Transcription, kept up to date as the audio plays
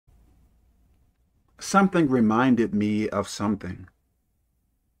something reminded me of something.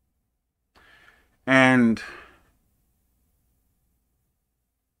 And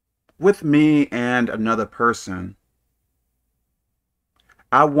with me and another person,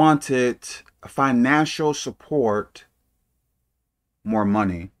 I wanted financial support, more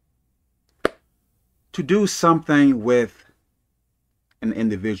money, to do something with an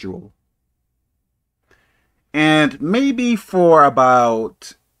individual. And maybe for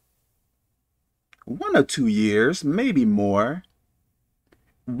about 1 or 2 years, maybe more,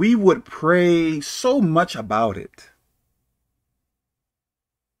 we would pray so much about it.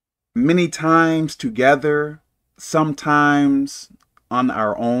 Many times together, sometimes on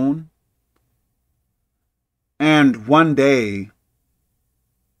our own. And one day,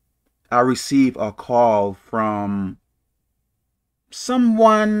 I received a call from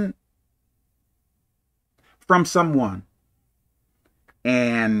someone,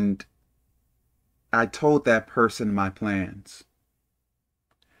 and I told that person my plans.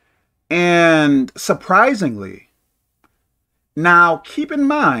 And surprisingly, now keep in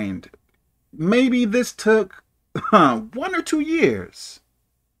mind, maybe this took 1 or 2 years.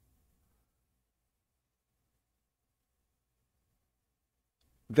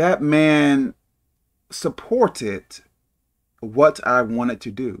 That man supported what I wanted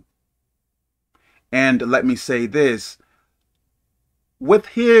to do. And let me say this, with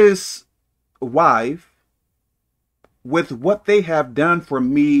his wife, with what they have done for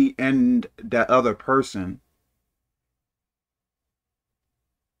me and that other person,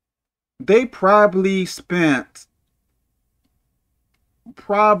 they probably spent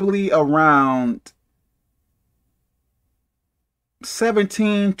around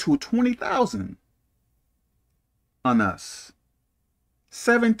 17 to 20,000 on us.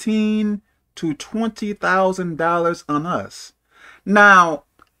 17 to $20,000 on us. Now,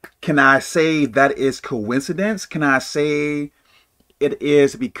 can I say that is coincidence? Can I say it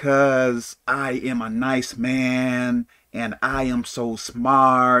is because I am a nice man and I am so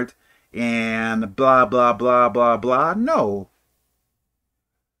smart and blah, blah, blah, blah, blah? No.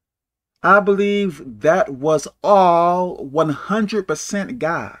 I believe that was all 100%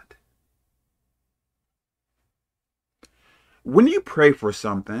 God. When you pray for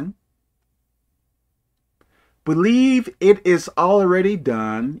something, believe it is already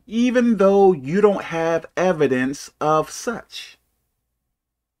done, even though you don't have evidence of such.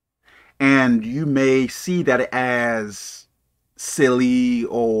 And you may see that as silly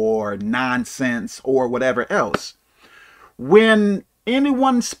or nonsense or whatever else. When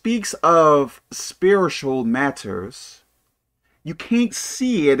anyone speaks of spiritual matters, you can't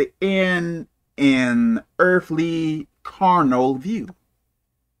see it in an earthly, carnal view.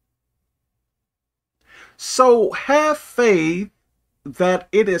 So have faith that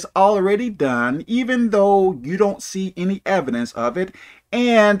it is already done, even though you don't see any evidence of it,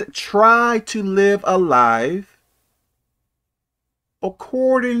 and try to live a life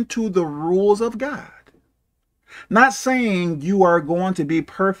according to the rules of God. Not saying you are going to be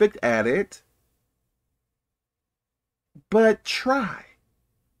perfect at it, but try.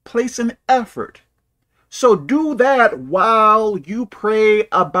 Place an effort. So do that while you pray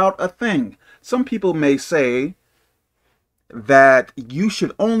about a thing. Some people may say that you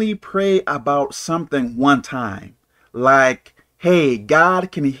should only pray about something one time. Like, hey,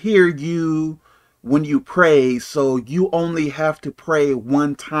 God can hear you when you pray, so you only have to pray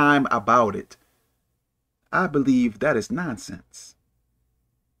one time about it. I believe that is nonsense.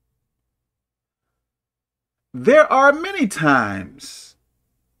 There are many times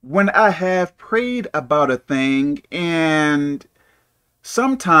when I have prayed about a thing, and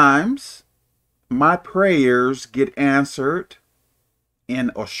sometimes my prayers get answered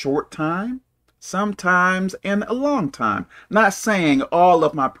in a short time, sometimes in a long time. Not saying all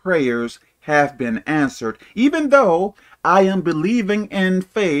of my prayers have been answered, even though I am believing in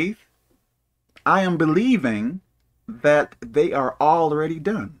faith. I am believing that they are already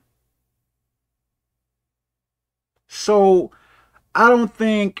done. So I don't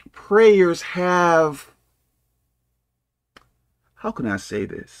think prayers have, how can I say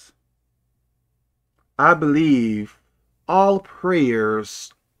this? I believe all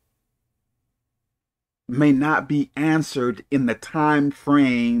prayers may not be answered in the time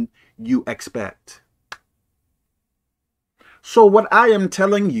frame you expect. So what I am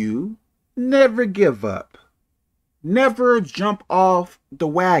telling you, never give up. Never jump off the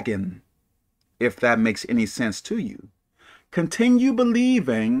wagon, if that makes any sense to you. Continue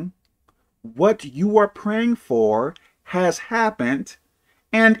believing what you are praying for has happened,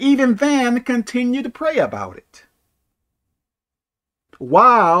 and even then continue to pray about it.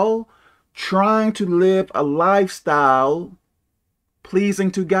 While trying to live a lifestyle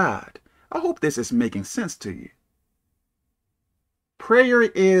pleasing to God. I hope this is making sense to you. Prayer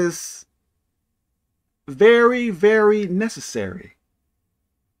is very, very necessary.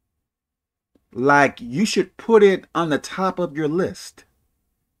 Like, you should put it on the top of your list.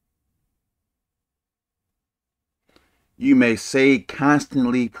 You may say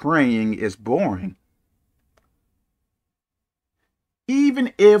constantly praying is boring.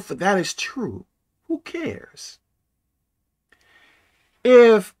 Even if that is true, who cares?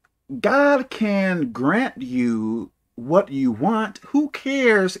 If God can grant you what you want, who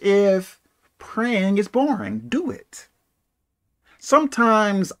cares if praying is boring? Do it.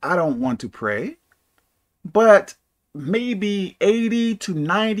 Sometimes I don't want to pray, but maybe 80 to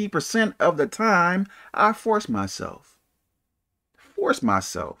 90% of the time I force myself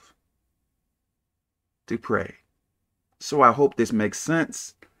to pray. So I hope this makes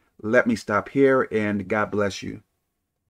sense. Let me stop here, and God bless you.